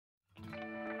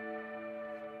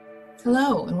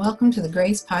Hello, and welcome to the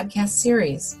GRACE podcast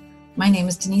series. My name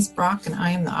is Denise Brock, and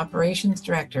I am the Operations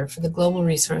Director for the Global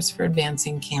Resource for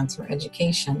Advancing Cancer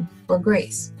Education, or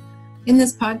GRACE. In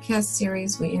this podcast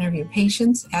series, we interview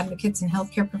patients, advocates, and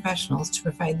healthcare professionals to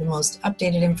provide the most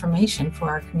updated information for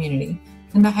our community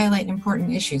and to highlight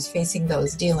important issues facing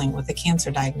those dealing with a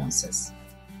cancer diagnosis.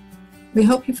 We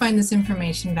hope you find this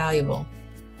information valuable.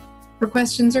 For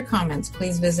questions or comments,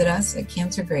 please visit us at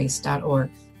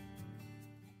cancergrace.org.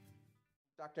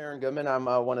 Dr. Aaron Goodman. I'm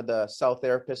one of the cell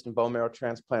therapists and bone marrow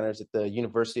transplanters at the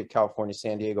University of California,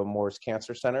 San Diego Moores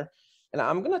Cancer Center. And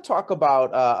I'm going to talk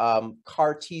about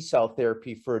CAR T-cell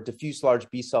therapy for diffuse large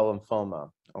B-cell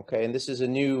lymphoma. Okay, and this is a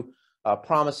new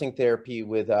promising therapy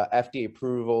with FDA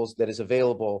approvals that is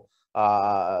available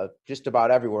just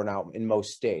about everywhere now in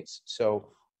most states. So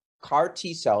CAR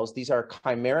T-cells, these are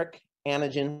chimeric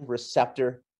antigen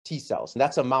receptor T-cells, and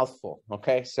that's a mouthful,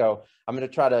 okay? So I'm going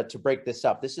to try to break this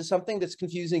up. This is something that's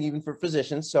confusing even for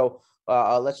physicians, so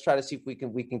let's try to see if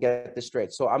we can get this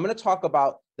straight. So I'm going to talk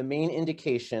about the main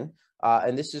indication,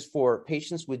 and this is for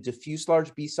patients with diffuse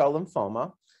large B-cell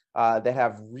lymphoma that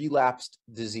have relapsed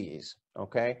disease,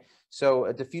 okay? So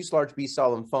a diffuse large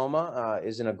B-cell lymphoma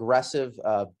is an aggressive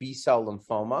B-cell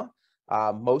lymphoma.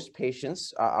 Most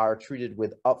patients are treated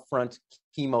with upfront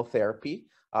chemotherapy,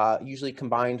 usually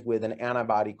combined with an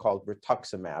antibody called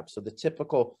rituximab. So the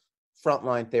typical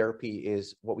frontline therapy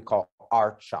is what we call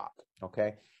R-CHOP,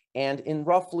 okay? And in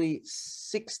roughly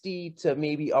 60 to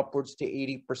maybe upwards to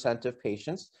 80% of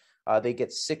patients, they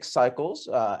get 6 cycles,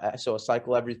 so a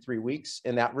cycle every 3 weeks,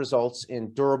 and that results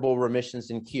in durable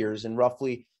remissions and cures in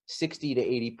roughly 60 to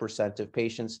 80% of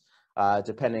patients,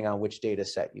 depending on which data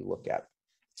set you look at.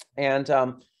 And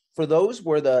for those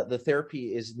where the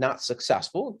therapy is not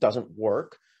successful, doesn't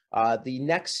work, the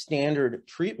next standard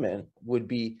treatment would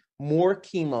be more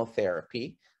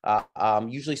chemotherapy,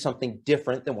 usually something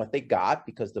different than what they got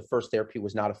because the first therapy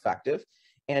was not effective.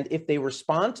 And if they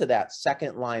respond to that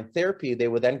second line therapy, they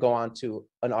would then go on to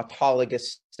an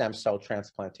autologous stem cell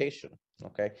transplantation.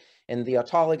 Okay, and the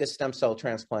autologous stem cell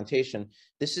transplantation,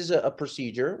 this is a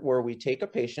procedure where we take a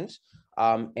patient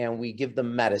and we give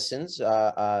them medicines.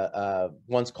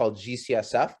 One's called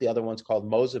G-CSF, the other one's called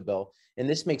Mozobil, and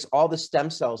this makes all the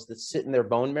stem cells that sit in their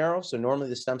bone marrow. So normally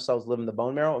the stem cells live in the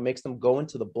bone marrow. It makes them go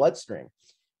into the bloodstream.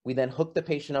 We then hook the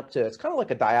patient up to, it's kind of like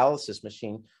a dialysis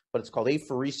machine, but it's called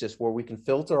apheresis, where we can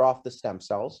filter off the stem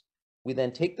cells. We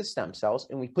then take the stem cells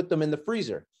and we put them in the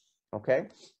freezer. Okay,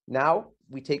 now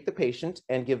we take the patient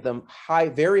and give them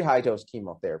very high dose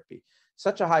chemotherapy,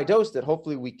 such a high dose that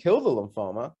hopefully we kill the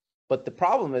lymphoma. But the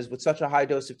problem is with such a high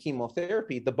dose of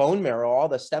chemotherapy, the bone marrow, all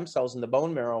the stem cells in the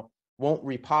bone marrow won't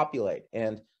repopulate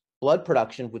and blood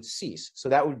production would cease. So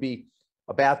that would be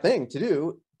a bad thing to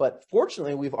do. But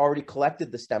fortunately, we've already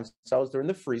collected the stem cells, they're in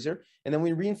the freezer, and then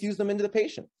we reinfuse them into the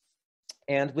patient.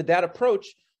 And with that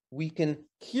approach, we can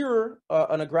cure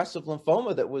an aggressive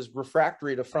lymphoma that was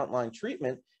refractory to frontline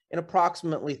treatment in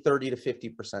approximately 30 to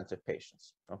 50% of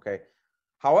patients, okay?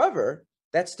 However,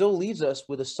 that still leaves us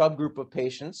with a subgroup of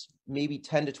patients, maybe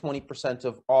 10 to 20%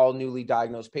 of all newly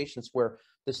diagnosed patients, where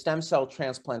the stem cell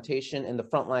transplantation and the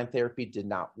frontline therapy did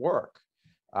not work.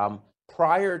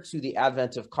 Prior to the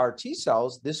advent of CAR T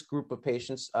cells, this group of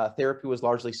patients, therapy was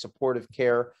largely supportive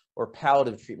care or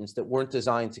palliative treatments that weren't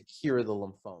designed to cure the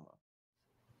lymphoma.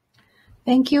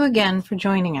 Thank you again for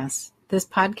joining us. This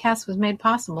podcast was made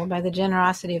possible by the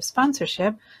generosity of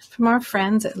sponsorship from our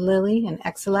friends at Lilly and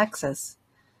Exelixis.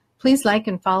 Please like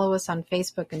and follow us on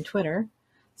Facebook and Twitter.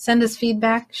 Send us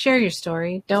feedback, share your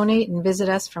story, donate, and visit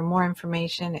us for more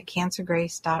information at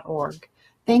cancergrace.org.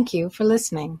 Thank you for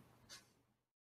listening.